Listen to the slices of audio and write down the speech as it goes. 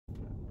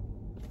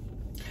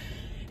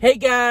Hey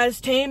guys,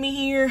 Tammy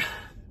here,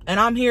 and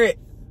I'm here at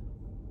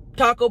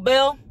Taco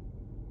Bell.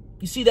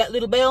 You see that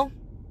little bell?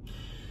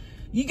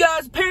 You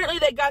guys, apparently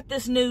they got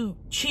this new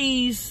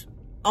cheese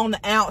on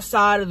the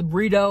outside of the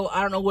burrito.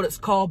 I don't know what it's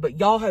called, but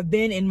y'all have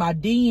been in my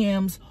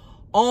DMs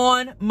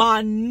on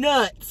my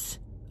nuts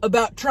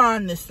about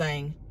trying this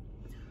thing.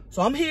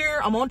 So I'm here,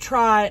 I'm gonna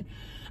try it.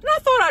 And I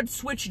thought I'd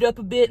switch it up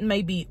a bit and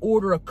maybe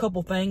order a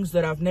couple things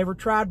that I've never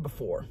tried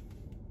before.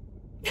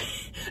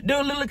 Do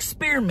a little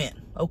experiment,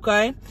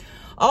 okay?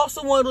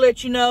 Also want to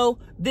let you know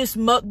this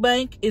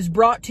mukbang is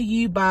brought to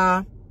you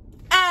by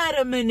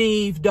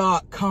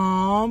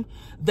AdamandEve.com.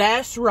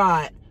 That's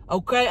right,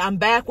 okay? I'm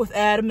back with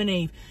Adam and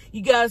Eve.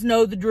 You guys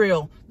know the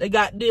drill. They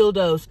got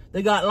dildos.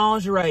 They got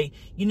lingerie.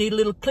 You need a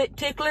little clit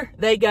tickler?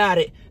 They got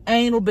it.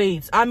 Anal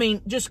beads. I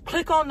mean, just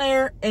click on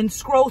there and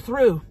scroll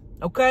through,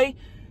 okay?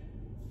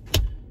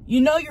 You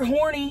know you're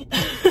horny.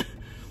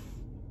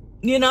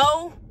 You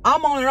know,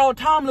 I'm on there all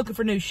the time looking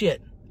for new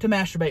shit to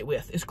masturbate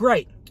with. It's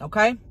great,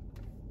 okay?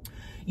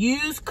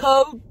 Use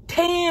code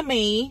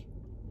TAMMY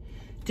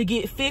to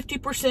get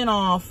 50%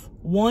 off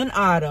one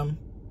item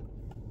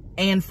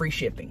and free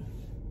shipping.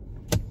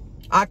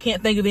 I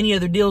can't think of any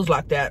other deals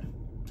like that,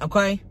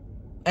 okay?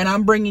 And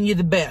I'm bringing you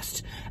the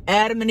best.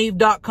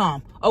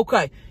 AdamandEve.com.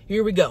 Okay,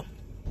 here we go.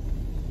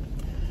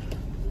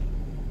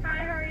 Hi,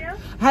 how are you?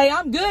 Hey,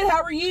 I'm good.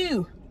 How are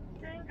you?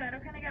 Doing good.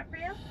 What can I get for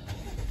you?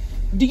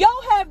 Do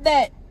y'all have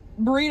that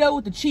burrito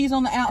with the cheese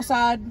on the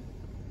outside?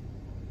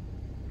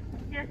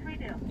 Yes, we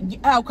do.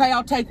 Okay,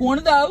 I'll take one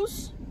of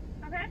those.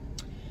 Okay.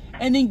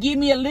 And then give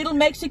me a little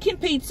Mexican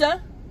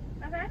pizza.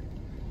 Okay.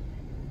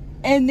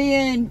 And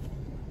then,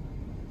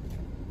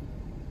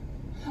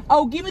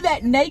 oh, give me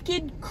that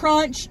Naked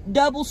Crunch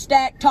double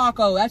stack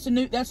taco. That's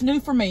new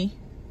for me.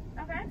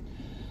 Okay.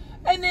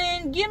 And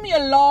then give me a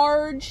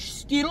large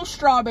Skittle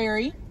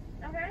strawberry.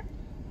 Okay.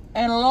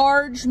 And a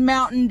large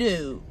Mountain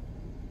Dew.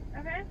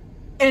 Okay.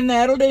 And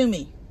that'll do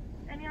me.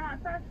 Any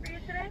hot sauce for you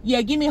today?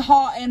 Yeah, give me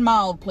hot and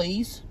mild,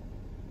 please.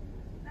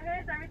 Okay,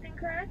 is everything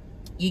correct?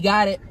 You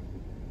got it.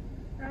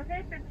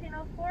 Okay,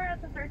 1504 at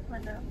the first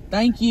window.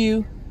 Thank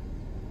you.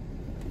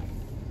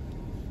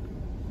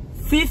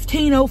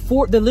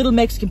 1504. The little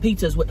Mexican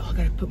pizza is what, oh, I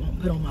gotta put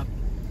on my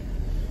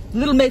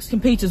little Mexican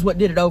pizza is what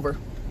did it over.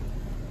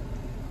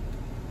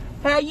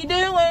 How you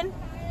doing? Hi,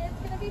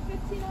 it's gonna be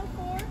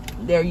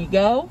 1504. There you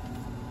go.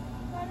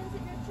 That is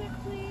your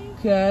chip, please.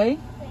 Okay.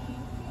 Thank you.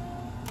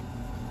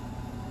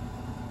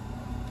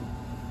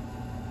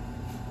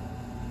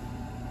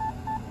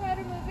 Try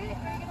to move it. Are you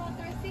gonna want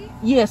the receipt?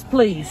 Yes,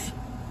 please.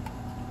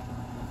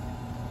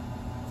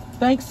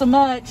 Thanks so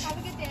much. Have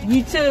a good day.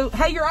 You too.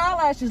 Hey, your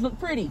eyelashes look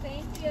pretty.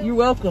 Thank you. You're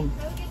welcome.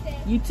 Have a good day.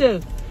 You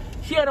too.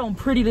 She had on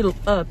pretty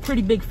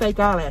big fake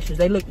eyelashes.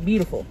 They look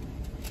beautiful.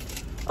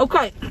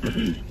 Okay.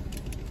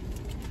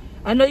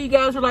 I know you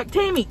guys are like,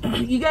 Tammy,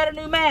 you got a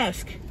new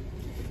mask.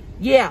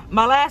 Yeah,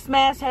 my last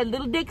mask had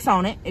little dicks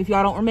on it, if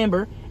y'all don't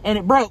remember, and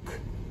it broke.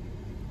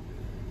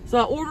 So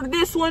I ordered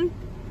this one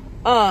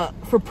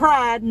for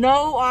pride.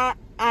 No, I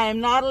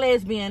am not a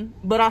lesbian,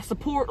 but I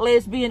support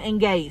lesbian and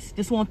gays.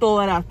 Just want to throw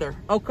that out there.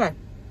 Okay.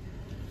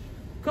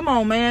 Come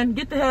on, man.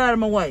 Get the hell out of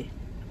my way.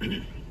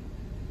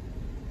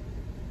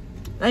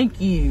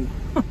 Thank you.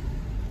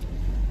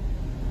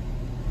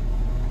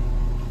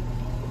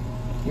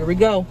 Here we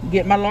go.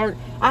 Get my large.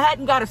 I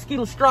hadn't got a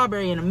Skittle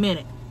strawberry in a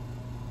minute.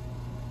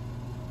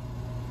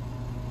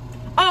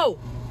 Oh!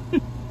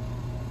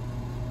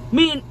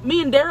 me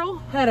and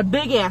Daryl had a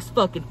big ass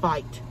fucking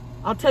fight.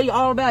 I'll tell you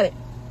all about it.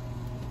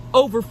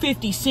 Over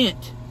 50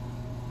 Cent.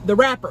 The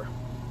rapper.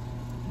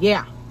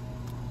 Yeah.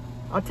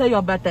 I'll tell you all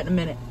about that in a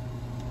minute.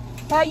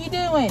 How you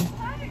doing?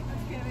 Hi, I'm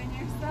good. And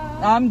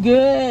yourself? I'm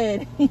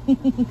good.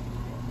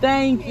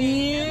 Thank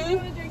you. You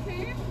want to drink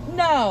here?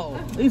 No.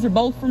 These are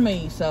both for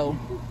me, so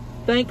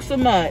thanks so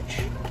much.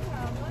 No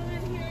problem.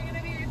 And here are going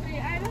to be your 3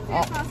 items.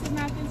 Your sausage,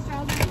 napkin,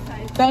 strawberry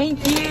size.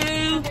 Thank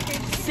you.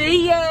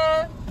 See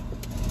ya.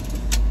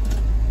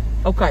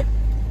 Okay.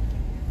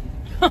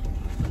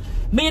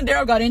 Me and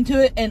Daryl got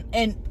into it, and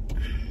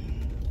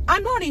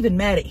I'm not even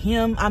mad at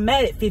him. I'm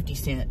mad at 50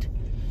 Cent.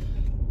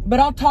 But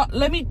I'll talk.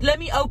 Let me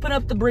open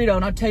up the burrito,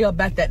 and I'll tell you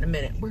about that in a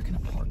minute. Where can I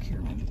park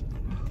here?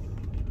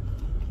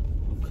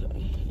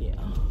 Okay. Yeah.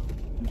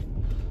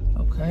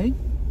 Okay.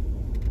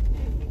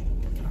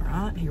 All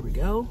right. Here we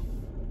go.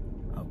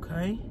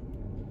 Okay.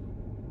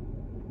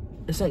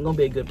 This ain't gonna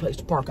be a good place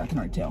to park. I can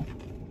already tell.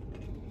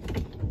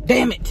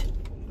 Damn it.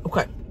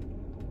 Okay.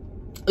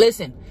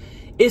 Listen,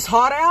 it's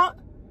hot out,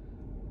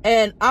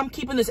 and I'm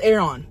keeping this air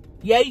on.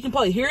 Yeah, you can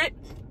probably hear it.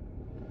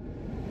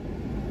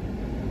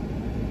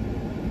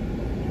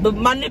 But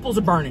my nipples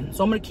are burning,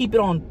 so I'm going to keep it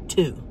on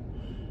too.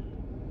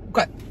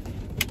 Okay.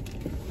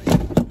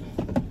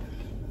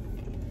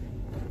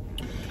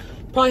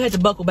 Probably have to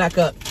buckle back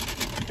up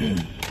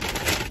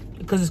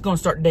because it's going to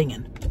start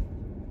dinging.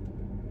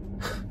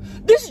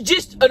 This is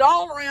just an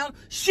all-around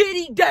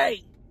shitty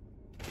day.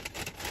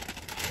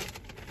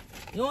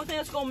 The only thing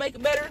that's going to make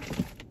it better.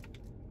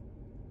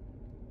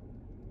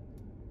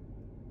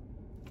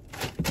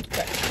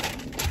 Okay.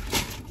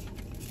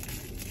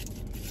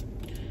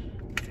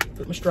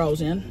 Put my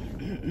straws in.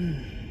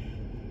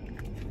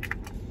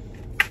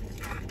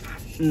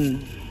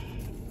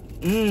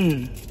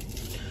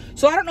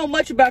 So I don't know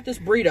much about this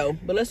burrito,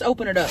 but let's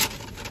open it up.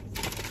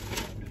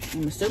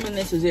 I'm assuming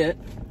this is it.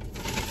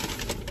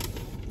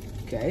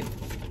 Okay.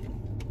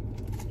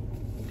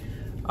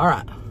 All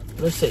right,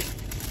 let's see.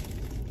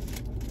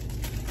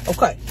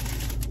 Okay.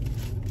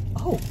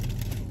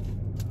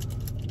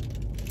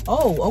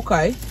 Oh,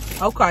 okay.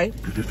 Okay.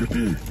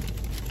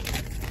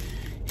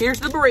 Here's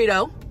the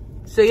burrito.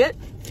 See it?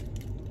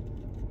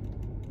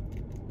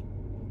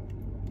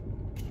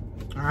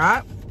 All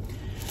right.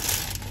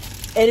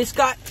 And it's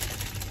got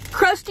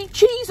crusty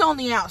cheese on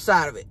the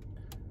outside of it.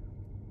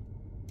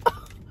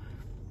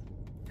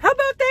 How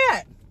about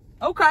that?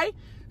 Okay.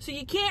 So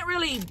you can't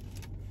really,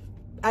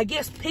 I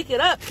guess, pick it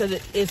up because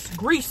it's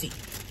greasy.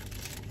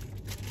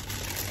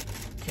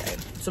 Okay.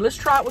 So let's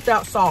try it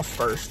without sauce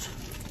first.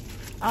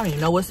 I don't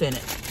even know what's in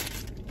it.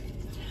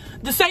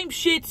 The same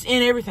shit's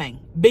in everything.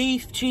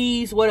 Beef,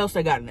 cheese, what else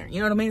they got in there? You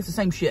know what I mean? It's the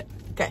same shit.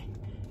 Okay,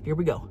 here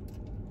we go.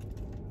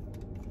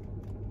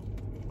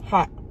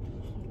 Hot.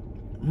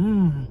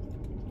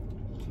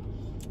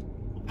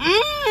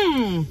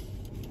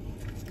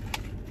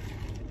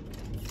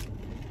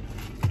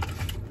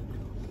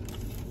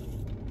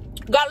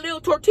 Got a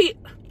little tortilla.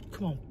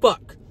 Come on,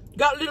 fuck.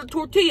 Got little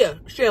tortilla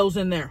shells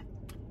in there.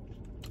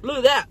 Look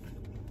at that.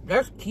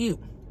 That's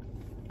cute.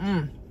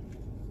 Let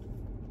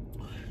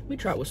me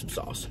try it with some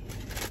sauce.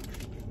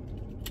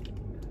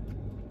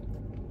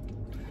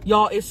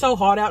 Y'all, it's so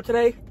hot out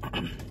today.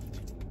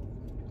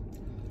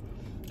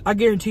 I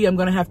guarantee I'm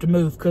gonna have to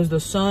move because the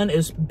sun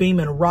is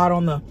beaming right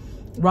on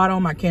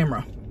my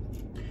camera.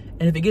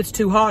 And if it gets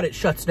too hot, it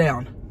shuts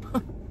down.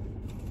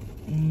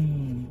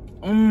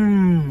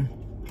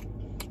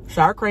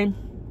 Sour cream.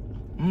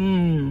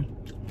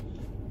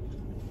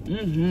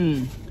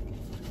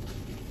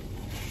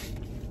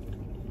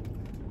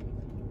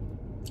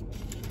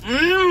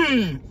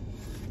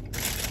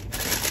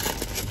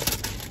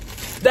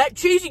 That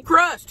cheesy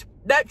crust.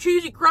 That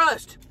cheesy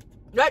crust.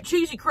 That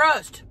cheesy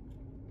crust.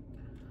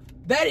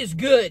 That is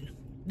good.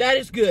 That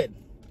is good.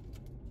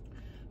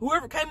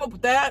 Whoever came up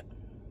with that.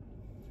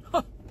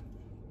 Huh.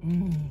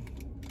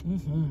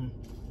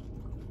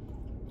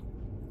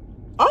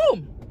 Oh,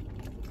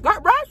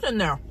 got rice in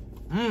there.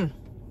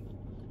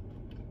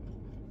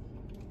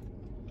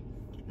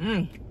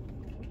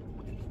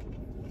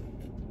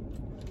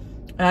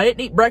 I didn't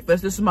eat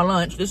breakfast. This is my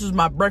lunch. This is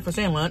my breakfast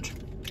and lunch.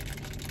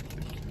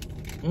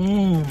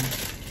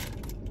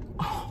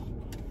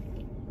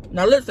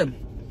 Now listen.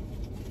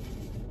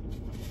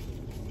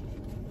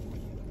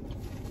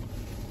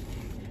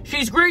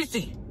 She's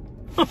greasy.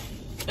 And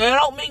I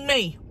don't mean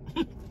me.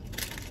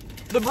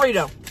 The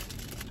burrito.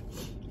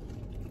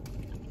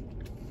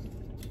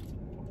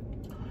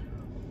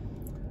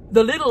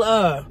 The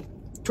little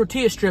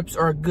tortilla strips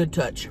are a good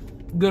touch.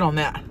 Good on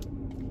that.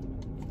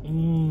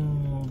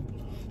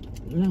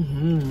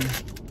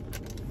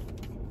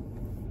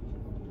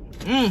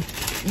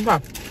 Okay.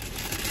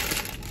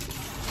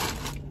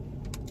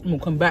 I'm gonna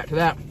come back to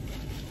that.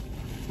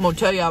 I'm gonna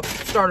tell y'all,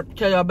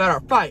 tell y'all about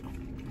our fight.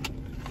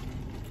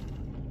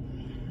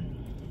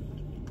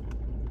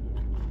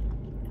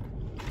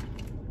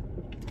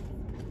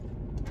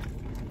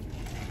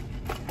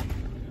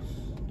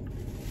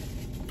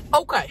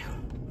 Okay,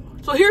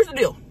 so here's the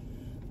deal.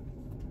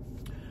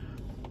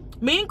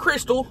 Me and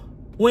Crystal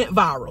went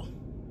viral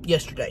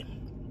yesterday,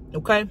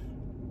 okay?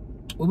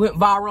 We went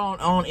viral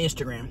on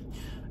Instagram.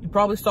 You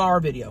probably saw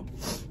our video.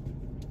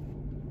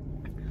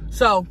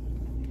 So,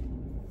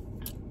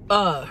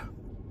 her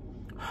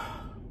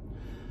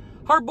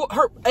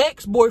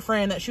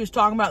ex-boyfriend that she was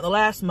talking about in the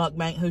last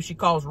mukbang, who she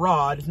calls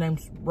Rod, his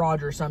name's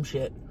Roger or some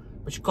shit,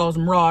 but she calls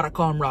him Rod, I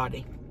call him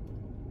Rodney.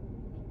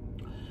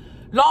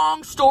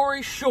 Long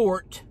story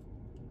short,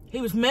 he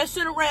was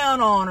messing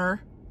around on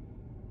her,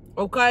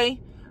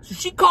 okay? So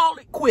she called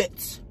it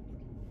quits.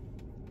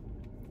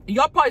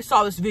 Y'all probably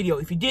saw this video.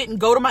 If you didn't,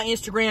 go to my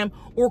Instagram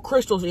or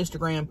Crystal's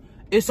Instagram.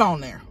 It's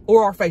on there.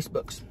 Or our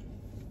Facebooks.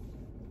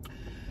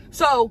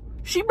 So,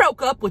 she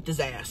broke up with his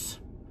ass.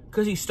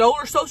 Because he stole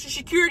her Social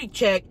Security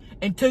check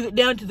and took it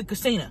down to the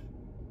casino.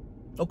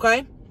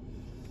 Okay?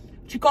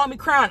 She called me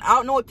crying. I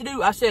don't know what to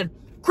do. I said,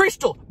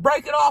 Crystal,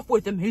 break it off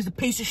with him. He's a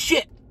piece of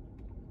shit.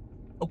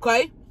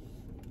 Okay?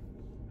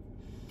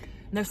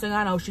 Next thing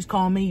I know, she's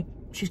calling me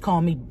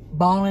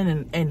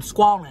bawling and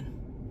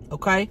squalling.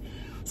 Okay?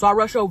 So I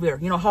rush over there.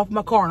 You know, hop in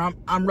my car and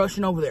I'm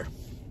rushing over there.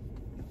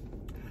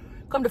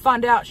 Come to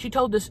find out, she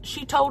told this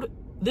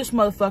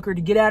motherfucker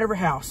to get out of her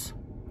house.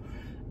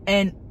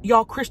 And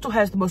y'all, Crystal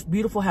has the most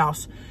beautiful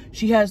house.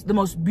 She has the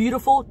most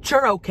beautiful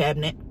churro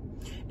cabinet.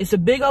 It's a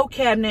big old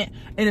cabinet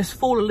and it's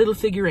full of little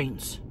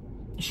figurines.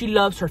 She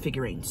loves her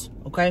figurines,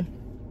 okay?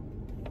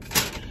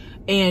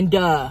 And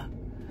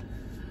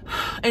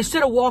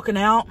instead of walking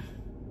out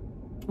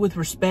with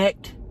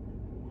respect,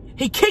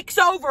 he kicks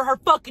over her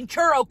fucking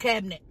churro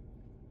cabinet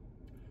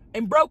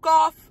and broke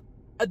off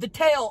the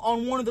tail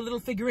on one of the little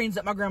figurines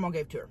that my grandma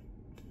gave to her.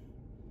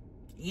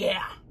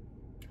 Yeah.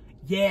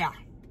 Yeah.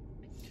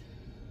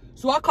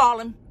 So I call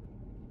him.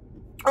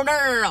 Oh,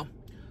 no.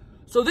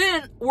 So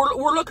then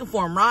we're looking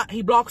for him, right?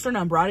 He blocks her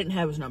number. I didn't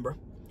have his number.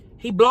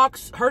 He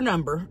blocks her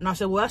number. And I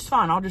said, well, that's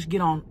fine. I'll just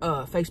get on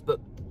Facebook,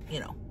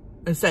 you know,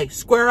 and say,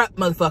 square up,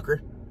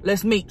 motherfucker.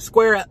 Let's meet.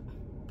 Square up,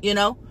 you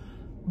know.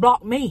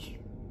 Block me.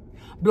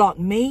 Blocked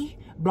me.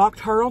 Blocked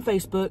her on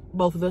Facebook,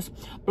 both of us.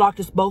 Blocked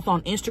us both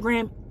on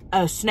Instagram,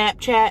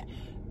 Snapchat,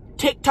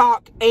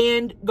 TikTok,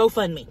 and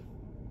GoFundMe.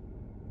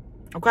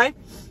 Okay?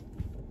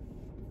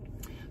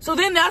 So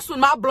then that's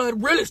when my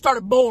blood really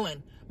started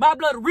boiling. My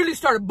blood really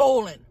started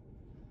boiling.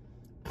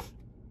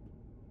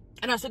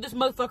 And I said, this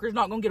motherfucker is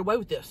not going to get away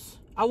with this.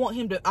 I want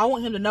him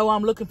to know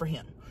I'm looking for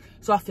him.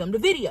 So I filmed a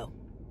video.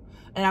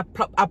 And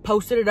I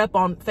posted it up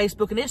on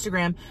Facebook and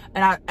Instagram.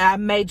 And I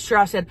made sure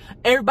I said,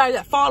 everybody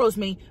that follows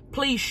me,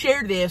 please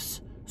share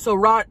this so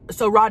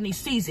Rodney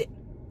sees it.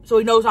 So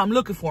he knows I'm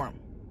looking for him.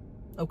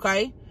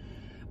 Okay?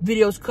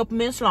 Video's a couple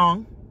minutes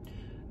long.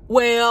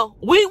 Well,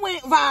 we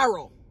went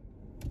viral.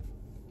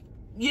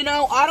 You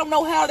know, I don't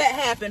know how that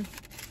happened.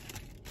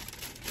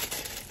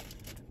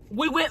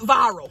 We went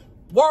viral.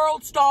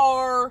 World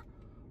star.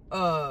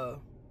 Oh,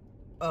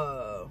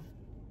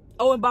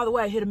 and by the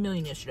way, I hit 1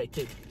 million yesterday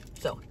too.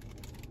 So.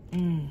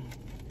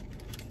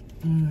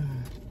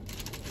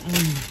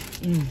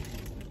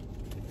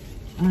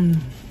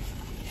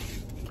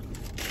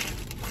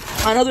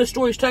 I know this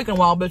story's taking a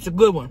while, but it's a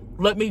good one.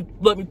 Let me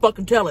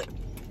fucking tell it.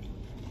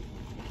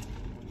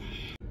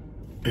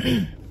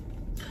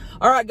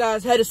 All right,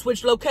 guys, had to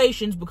switch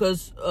locations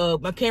because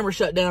my camera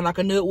shut down like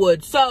I knew it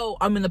would. So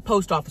I'm in the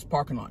post office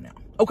parking lot now.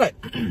 Okay.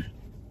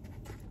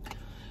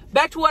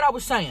 Back to what I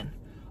was saying.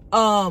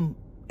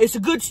 It's a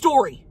good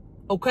story.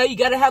 Okay, you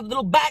got to have a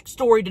little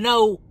backstory to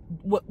know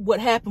what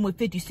happened with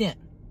 50 Cent.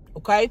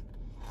 Okay.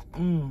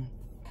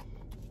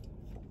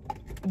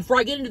 Before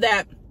I get into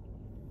that,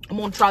 I'm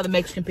gonna try the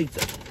Mexican pizza.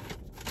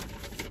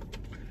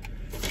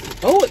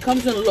 Oh, it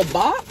comes in a little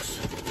box.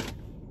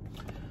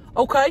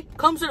 Okay,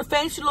 comes in a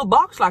fancy little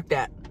box like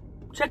that.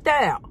 Check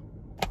that out.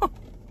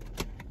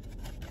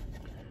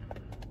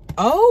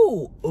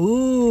 Oh,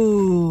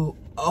 ooh,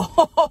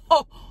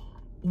 oh,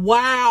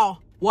 wow,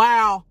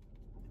 wow,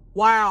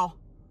 wow,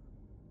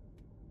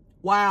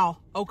 wow.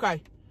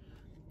 Okay,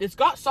 it's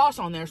got sauce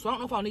on there, so I don't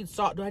know if I need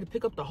sauce. Do I have to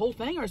pick up the whole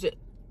thing, or is it?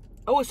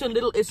 Oh, it's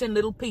in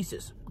little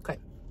pieces. Okay.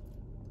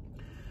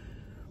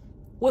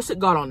 What's it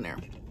got on there?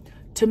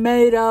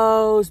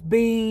 Tomatoes,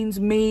 beans,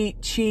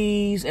 meat,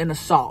 cheese, and a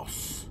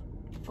sauce.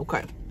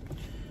 Okay.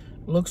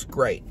 Looks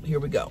great. Here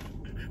we go.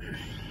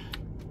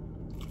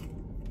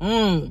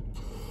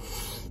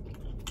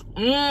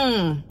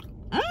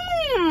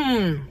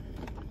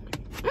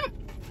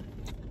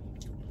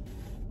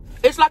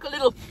 It's like a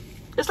little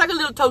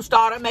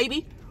tostada,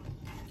 maybe.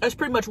 That's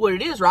pretty much what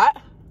it is, right?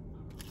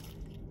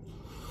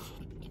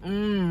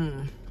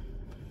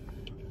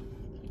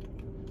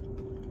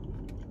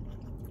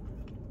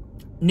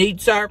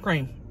 Need sour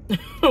cream.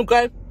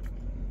 Okay.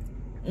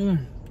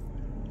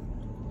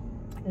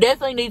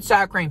 Definitely need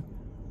sour cream.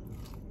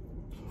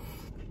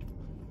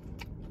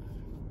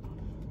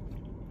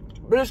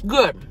 But it's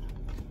good.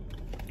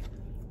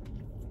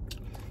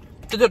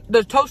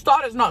 The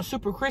tostada is not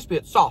super crispy,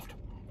 it's soft.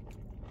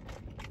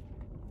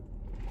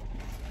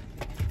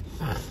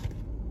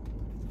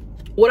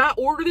 Would I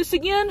order this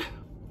again?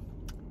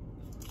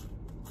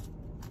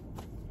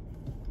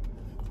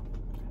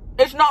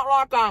 It's not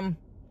like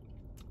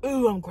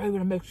ooh, I'm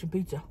craving a Mexican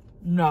pizza.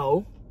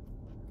 No.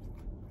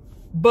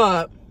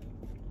 But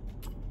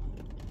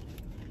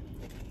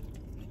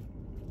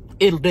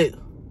it'll do.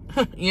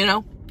 You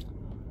know?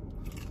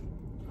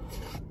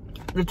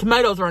 The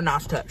tomatoes are a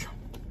nice touch.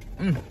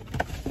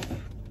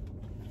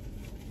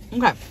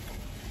 Okay.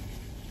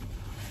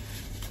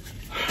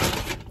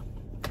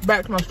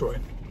 Back to my story.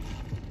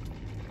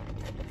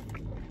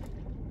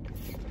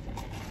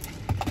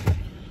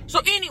 So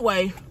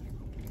anyway,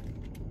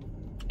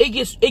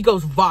 it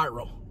goes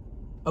viral.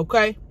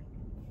 Okay?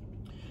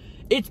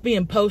 It's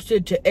being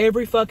posted to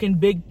every fucking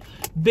big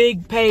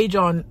page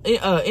on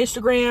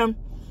Instagram.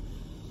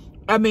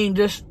 I mean,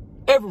 just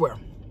everywhere.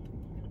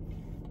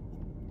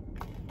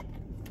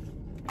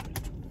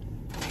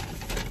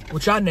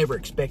 Which I never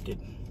expected.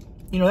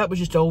 You know, that was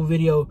just an old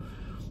video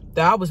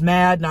that I was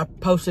mad and I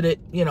posted it,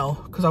 you know,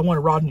 because I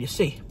wanted Rodney to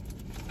see.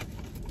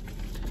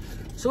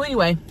 So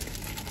anyway,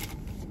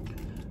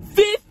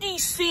 50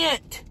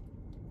 Cent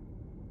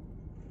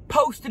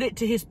posted it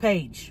to his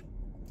page.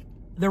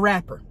 The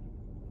rapper.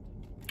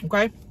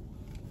 Okay?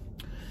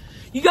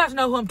 You guys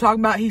know who I'm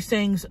talking about. He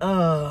sings,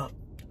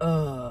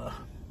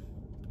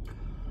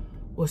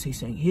 what's he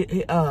sing?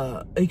 He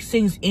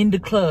sings In the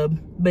Club,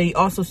 but he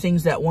also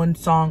sings that one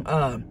song,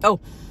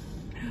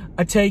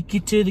 I take you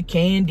to the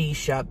candy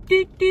shop.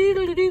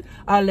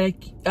 I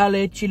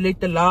let you lick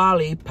the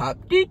lollipop.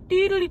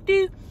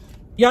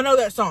 Y'all know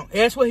that song.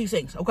 That's what he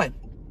sings. Okay.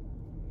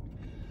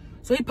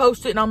 So he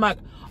posted it, and I'm like,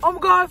 oh my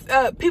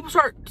God, people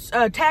start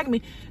tagging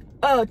me.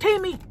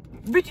 Telling me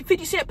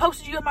 50 Cent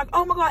posted you. I'm like,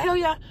 oh my God, hell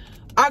yeah.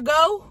 I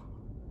go,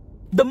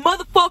 the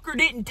motherfucker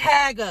didn't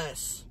tag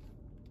us.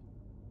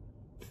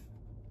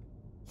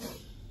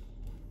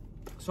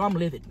 So I'm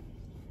livid.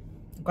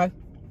 Okay?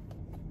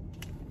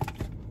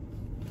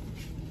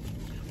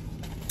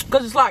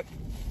 Because it's like,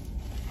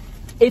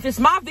 if it's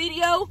my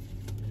video,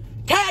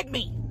 tag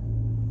me.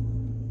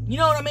 You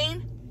know what I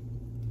mean?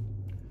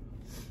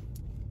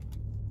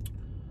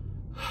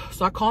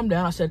 So I calmed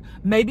down. I said,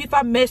 maybe if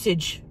I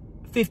message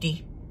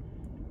 50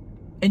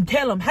 and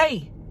tell them,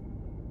 hey,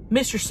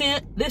 Mr.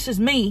 Cent, this is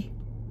me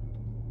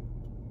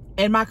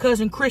and my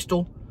cousin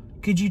Crystal.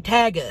 Could you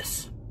tag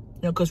us?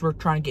 You know, because we're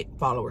trying to get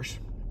followers,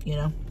 you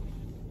know.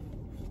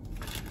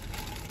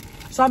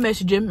 So I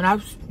message him and I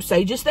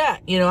say just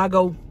that. You know, I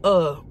go,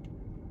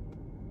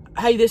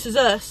 hey, this is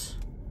us.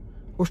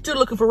 We're still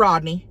looking for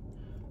Rodney.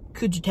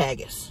 Could you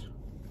tag us?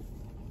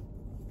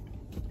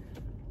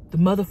 The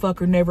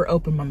motherfucker never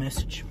opened my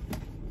message.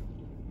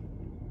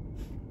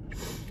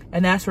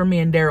 And that's where me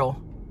and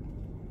Daryl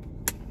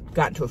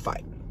got into a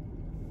fight.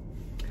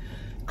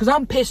 Because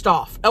I'm pissed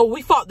off. Oh,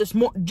 we fought this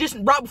morning, just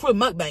right before the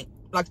mukbang,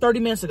 like 30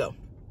 minutes ago.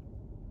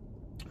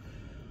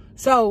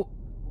 So,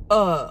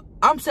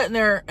 I'm sitting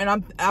there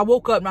and I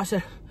woke up and I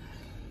said,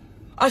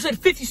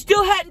 50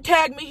 still hadn't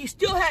tagged me. He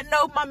still hadn't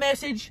opened my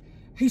message.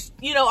 He's,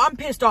 you know, I'm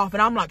pissed off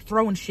and I'm like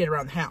throwing shit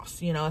around the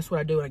house. You know, that's what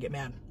I do when I get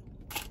mad.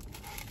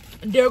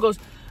 And Daryl goes,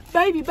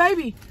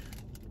 baby,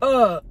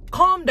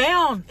 calm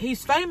down.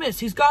 He's famous.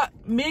 He's got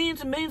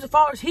millions and millions of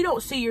followers. He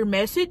don't see your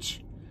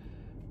message.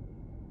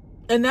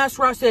 And that's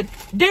where I said,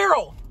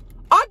 Daryl,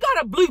 I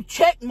got a blue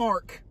check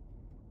mark.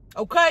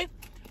 Okay?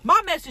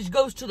 My message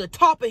goes to the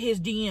top of his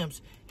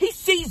DMs. He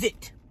sees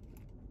it.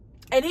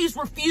 And he's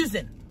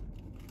refusing.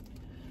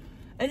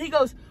 And he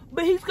goes,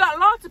 but he's got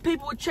lots of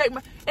people with check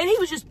marks. And he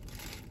was just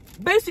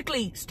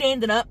basically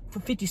standing up for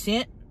 50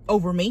 Cent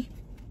over me.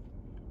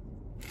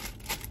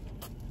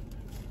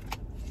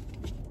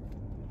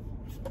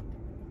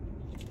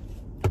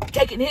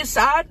 Taking his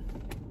side.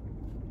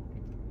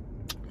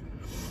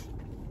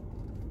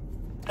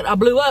 And I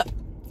blew up.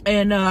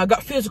 And I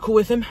got physical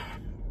with him.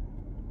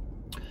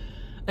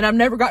 And I've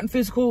never gotten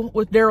physical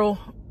with Daryl,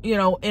 you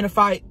know, in a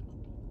fight.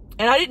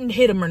 And I didn't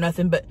hit him or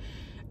nothing, but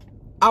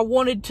I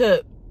wanted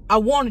to,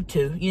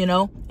 you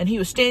know. And he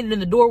was standing in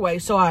the doorway,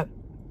 so I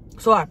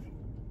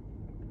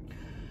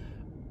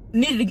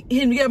needed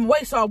him to get him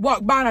away. So I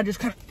walked by and I just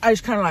kind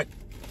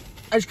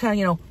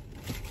of,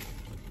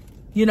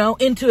 you know,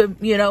 into him,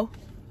 you know.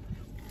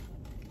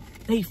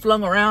 He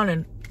flung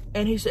around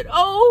and he said,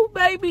 oh,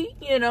 baby,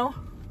 you know.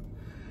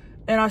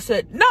 And I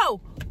said,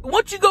 no,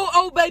 once you go,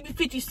 oh, baby,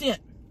 50 Cent.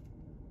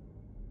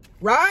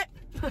 Right?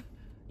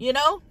 You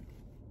know?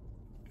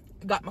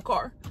 I got in my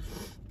car.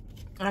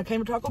 And I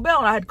came to Taco Bell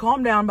and I had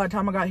calmed down by the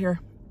time I got here.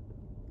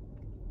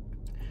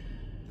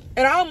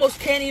 And I almost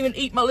can't even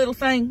eat my little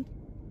thing.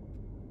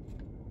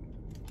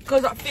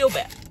 Because I feel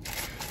bad.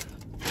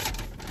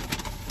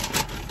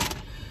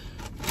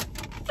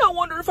 I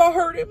wonder if I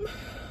hurt him.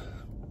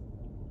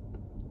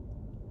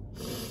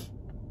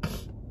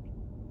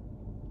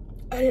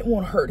 I didn't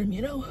want to hurt him,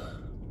 you know.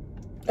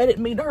 I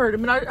didn't mean to hurt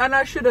him. And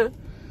I should have.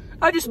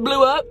 I just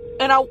blew up.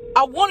 And I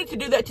wanted to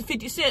do that to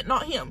 50 Cent,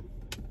 not him.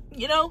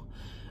 You know?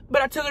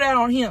 But I took it out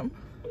on him.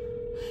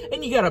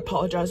 And you got to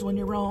apologize when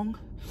you're wrong.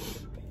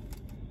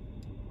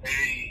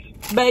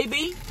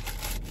 Baby.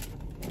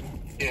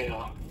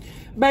 Yeah.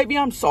 Baby,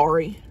 I'm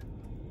sorry.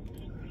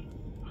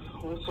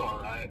 Well, it's all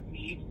right.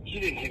 You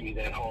didn't hit me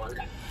that hard.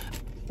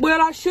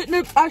 Well, I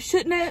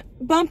shouldn't have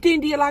bumped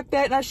into you like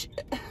that. And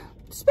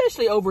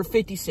especially over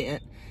 50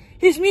 Cent.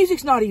 His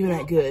music's not even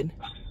that good.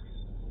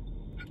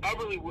 I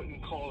really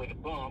wouldn't call it a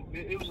bump.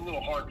 It was a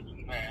little harder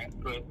than that,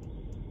 but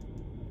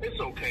it's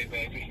okay,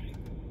 baby.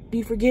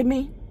 You forgive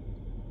me?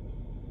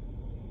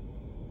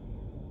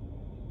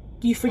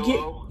 You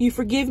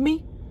forgive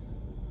me?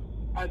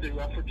 I do.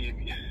 I forgive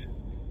you.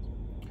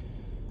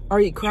 Are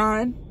you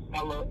crying?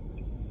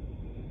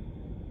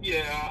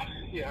 Yeah.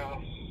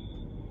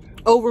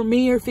 Over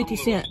me or 50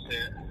 Cent?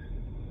 Upset.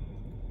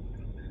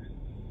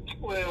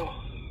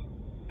 Well,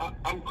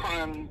 I'm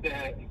crying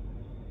that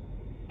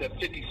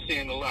 50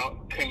 Cent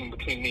came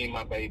between me and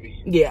my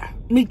baby. Yeah,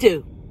 me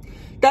too.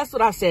 That's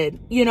what I said.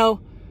 You know,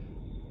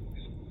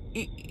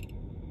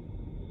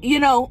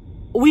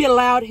 we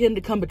allowed him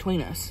to come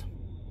between us.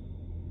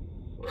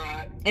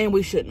 Right. And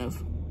we shouldn't have.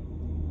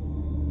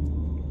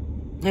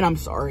 And I'm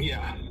sorry.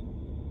 Yeah.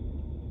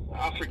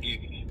 I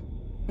forgive you.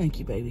 Thank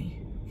you, baby.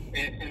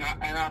 And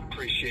I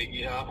appreciate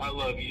you. I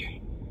love you.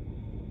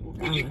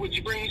 Would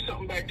you bring me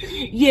something back to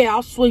eat? Yeah,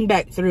 I'll swing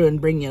back through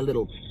and bring you a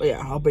little.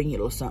 Yeah, I'll bring you a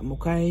little something,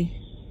 okay?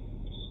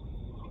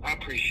 I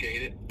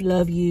appreciate it.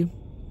 Love you.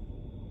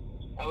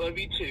 I love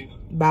you too.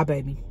 Bye,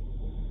 baby.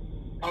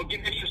 I'll get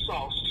extra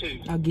sauce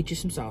too. I'll get you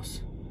some sauce.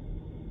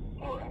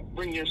 All right,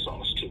 bring your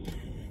sauce too.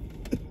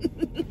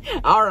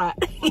 All right.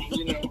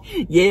 You know,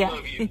 yeah.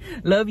 Love you.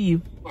 Love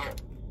you. All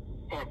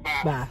right,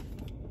 bye. Bye.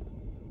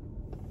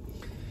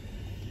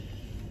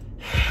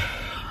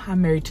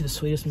 I'm married to the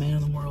sweetest man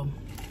in the world.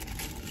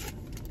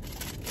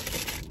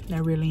 I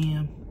really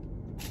am.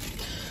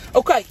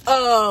 Okay,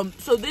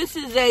 so this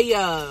is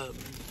a,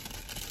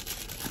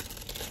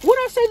 what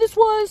did I say this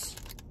was?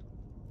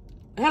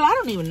 Hell, I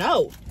don't even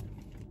know.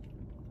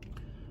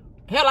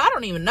 Hell, I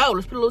don't even know.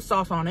 Let's put a little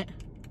sauce on it.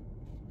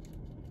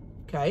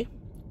 Okay.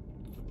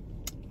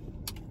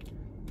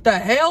 The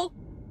hell?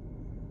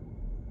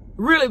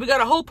 Really, we got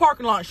a whole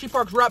parking lot. She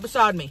parks right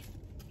beside me.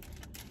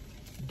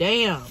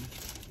 Damn.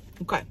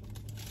 Okay.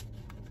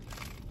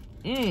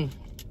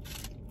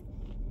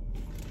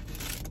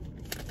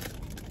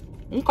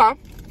 Okay.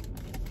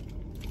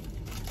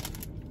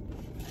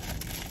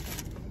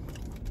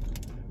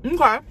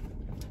 Okay.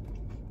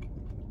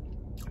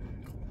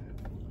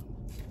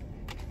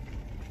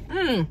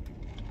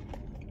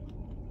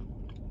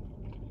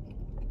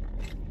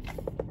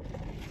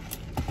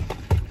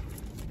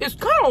 It's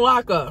kind of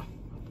like a...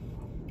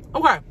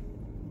 Okay.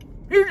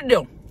 Here's the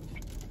deal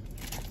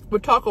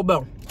with Taco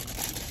Bell.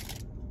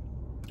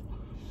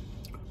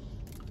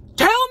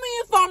 Tell me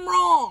if I'm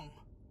wrong.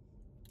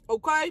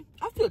 Okay?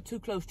 I feel too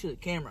close to the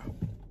camera.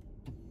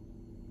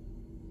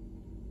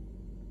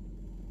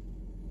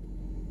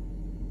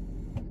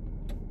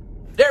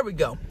 There we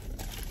go.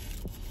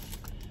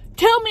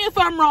 Tell me if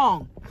I'm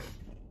wrong.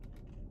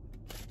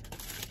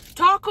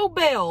 Taco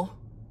Bell,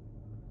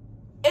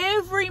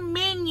 every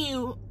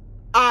menu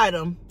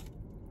item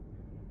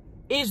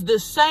is the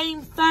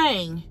same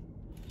thing.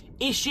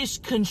 It's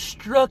just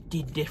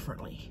constructed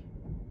differently.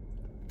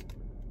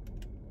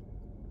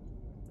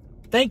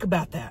 Think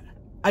about that.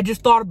 I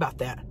just thought about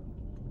that.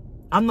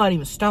 I'm not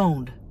even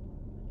stoned.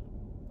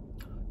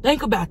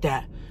 Think about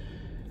that.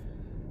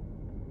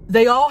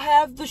 They all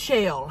have the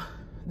shell.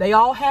 They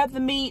all have the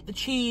meat, the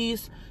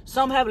cheese.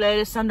 Some have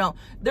lettuce, some don't.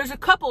 There's a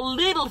couple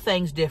little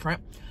things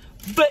different,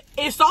 but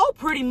it's all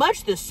pretty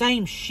much the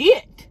same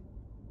shit.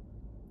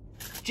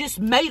 Just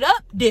made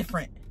up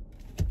different.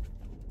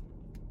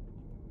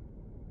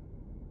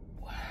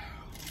 Wow.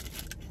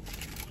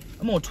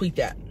 I'm gonna tweet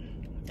that.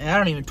 And I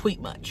don't even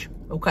tweet much.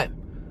 Okay.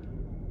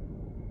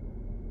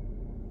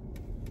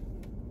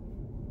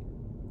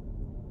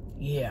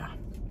 Yeah.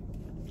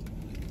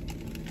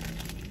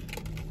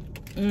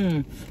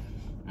 Okay.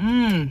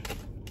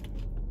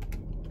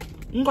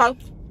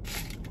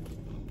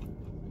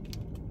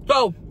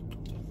 So,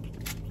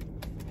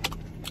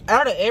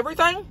 out of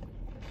everything,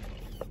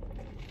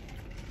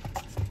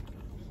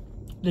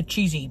 the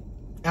cheesy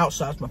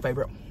outside's my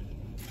favorite.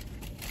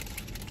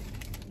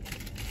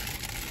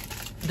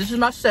 This is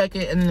my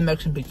second, and then the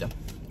Mexican pizza.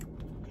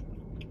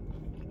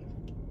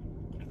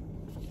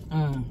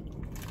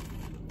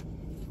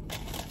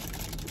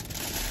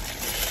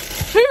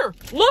 Here,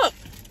 look.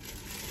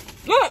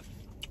 Look.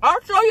 I'll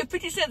show you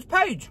 50 cents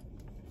page.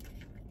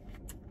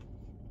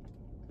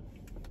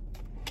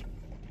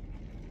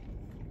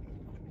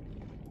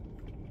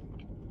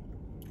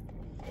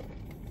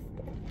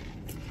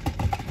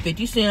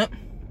 $0.50.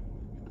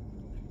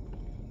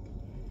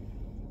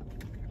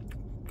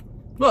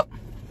 Look.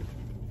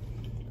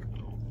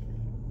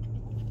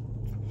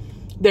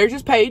 There's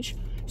his page.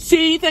 See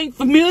anything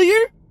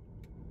familiar?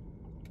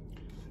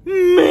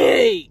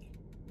 Me.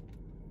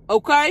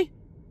 Okay?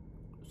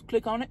 Let's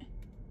click on it.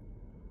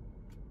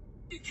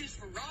 Just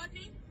for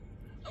Rodney.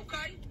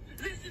 Okay?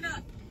 Listen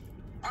up.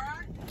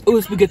 Alright? Oh,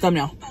 it's a good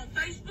thumbnail. On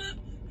Facebook,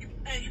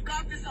 and you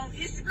got this on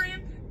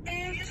Instagram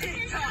and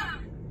TikTok.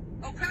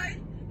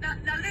 Okay? Now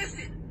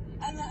listen.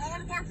 I want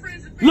all of our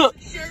friends and family to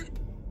share.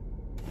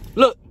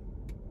 Look.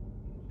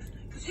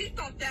 Because he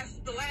thought that's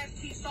the last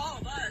he saw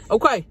of us.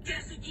 Okay.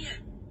 Guess again.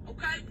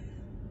 Okay?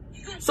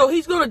 So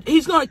he's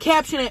gonna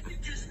caption it.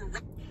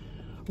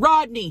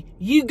 Rodney,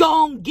 you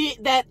gonna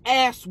get that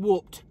ass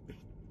whooped.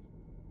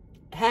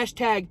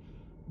 Hashtag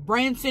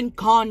Branson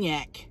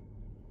Cognac.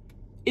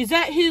 Is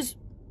that his...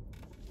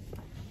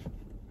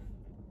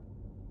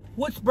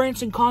 What's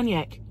Branson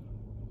Cognac?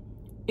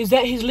 Is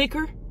that his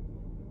liquor?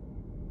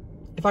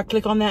 If I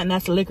click on that and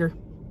that's a liquor.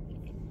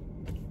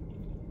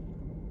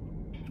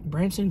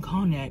 Branson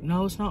Cognac.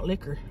 No, it's not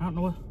liquor. I don't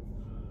know what...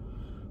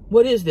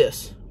 What is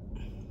this?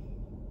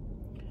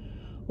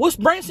 What's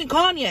Branson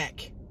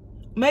Cognac?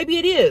 Maybe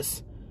it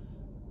is.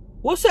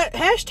 What's that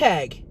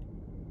hashtag?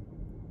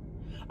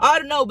 I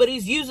don't know, but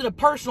he's using a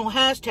personal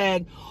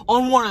hashtag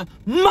on one of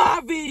my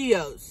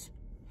videos.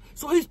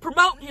 So he's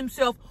promoting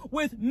himself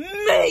with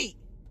me.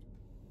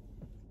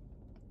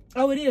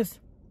 Oh, it is.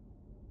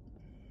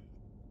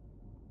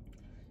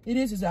 It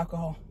is his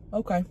alcohol.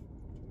 Okay.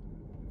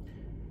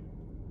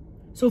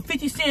 So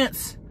 50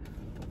 cents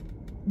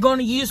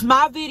gonna use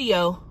my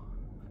video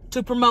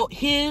to promote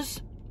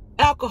his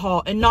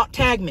alcohol and not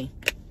tag me.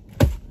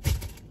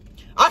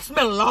 I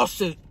smell a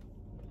lawsuit.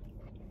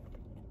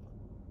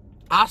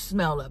 I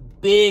smell a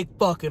big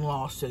fucking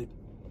lawsuit.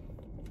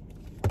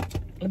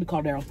 Let me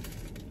call Daryl.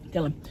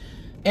 Tell him.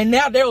 And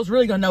now Daryl's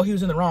really gonna know he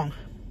was in the wrong.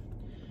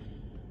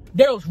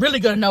 Daryl's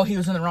really gonna know he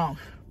was in the wrong.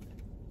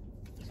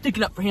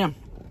 Sticking up for him.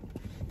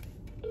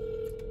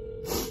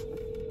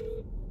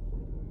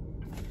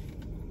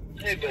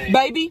 Hey, baby.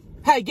 Baby,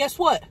 hey, guess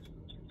what?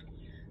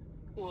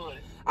 What?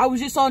 I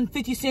was just on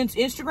 50 Cent's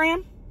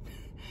Instagram.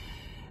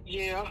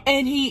 Yeah.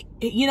 And he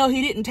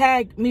didn't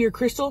tag me or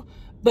Crystal,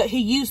 but he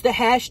used the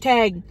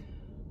hashtag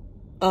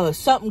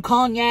something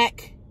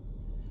cognac.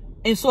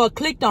 And so I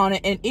clicked on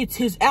it, and it's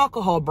his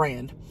alcohol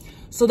brand.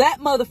 So that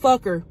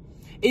motherfucker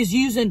is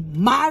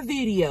using my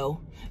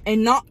video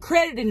and not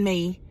crediting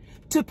me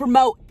to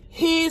promote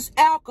his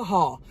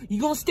alcohol.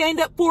 You gonna stand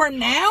up for him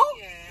now?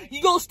 Yeah.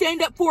 You gonna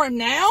stand up for him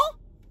now?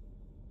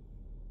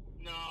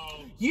 No.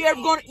 You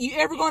ever gonna? He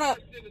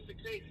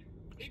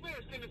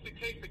better send us a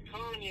case of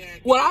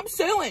cognac. Well, I'm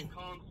suing.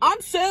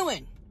 I'm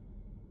suing.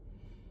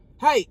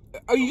 Hey,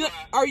 are you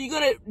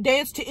gonna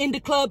dance to End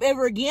the Club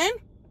ever again?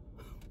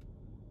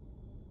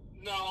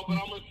 No, but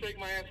I'm gonna shake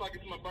my ass like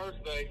it's my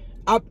birthday.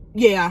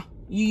 Yeah,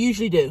 you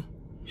usually do.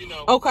 You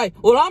know. Okay,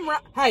 well,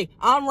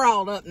 I'm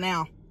riled up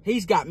now.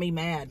 He's got me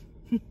mad.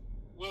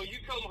 Well, you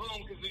come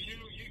home because you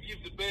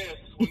give the best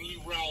when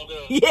you riled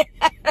up. Yeah.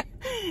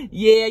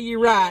 Yeah, you're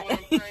right. You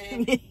know what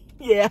I'm saying?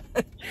 Yeah.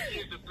 You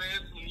give the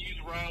best when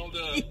you riled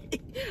up.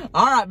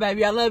 All right,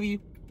 baby, I love you.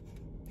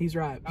 He's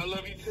right. I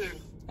love you too.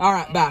 All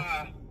right,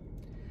 bye.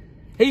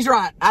 He's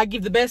right. I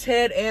give the best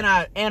head and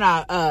I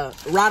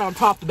right on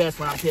top the best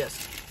when I'm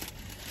pissed.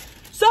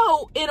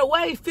 So, in a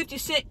way, 50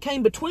 Cent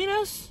came between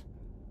us,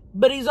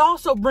 but he's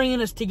also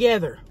bringing us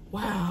together.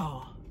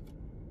 Wow.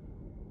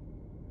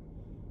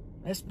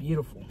 That's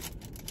beautiful.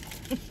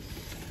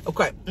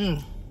 Okay.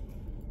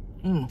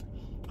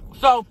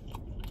 So,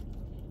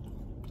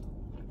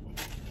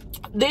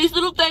 these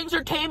little things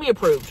are Tammy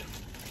approved.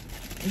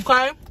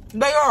 Okay?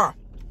 They are.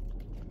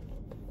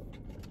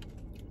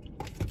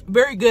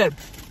 Very good.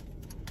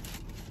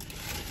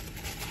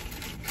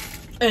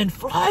 And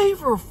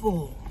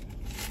flavorful.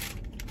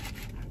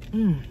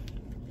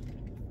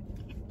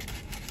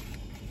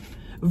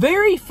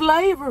 Very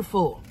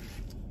flavorful.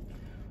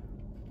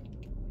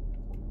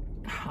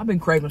 I've been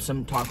craving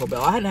some Taco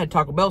Bell. I hadn't had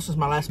Taco Bell since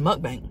my last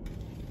mukbang.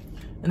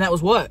 And that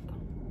was what?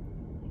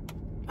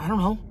 I don't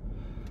know.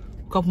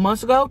 A couple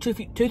months ago?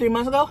 3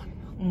 months ago?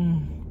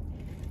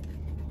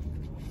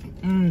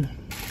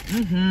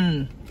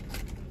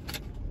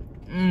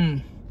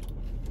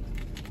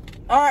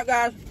 Alright,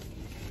 guys.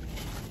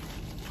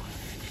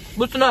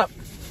 Listen up.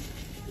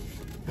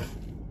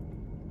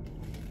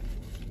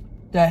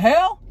 The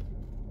hell?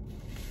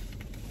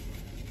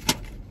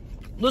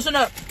 Listen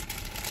up.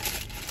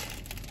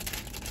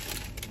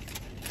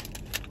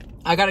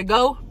 I gotta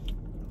go.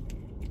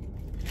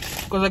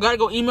 Because I gotta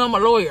go email my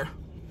lawyer.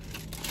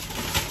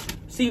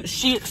 See if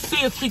she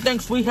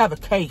thinks we have a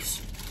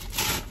case.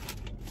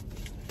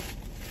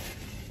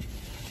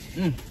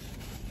 I'm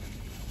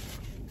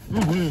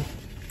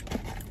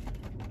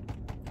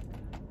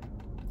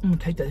gonna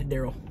take that to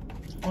Daryl.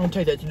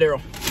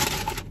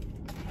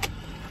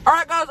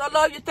 Alright, guys, I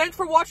love you. Thanks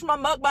for watching my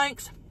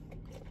mukbangs.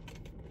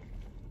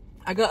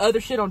 I got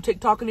other shit on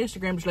TikTok and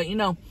Instagram, just let you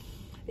know.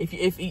 If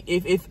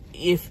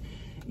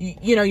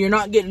you know you're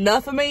not getting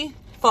enough of me,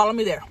 follow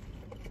me there.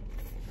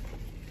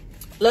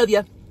 Love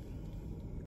ya.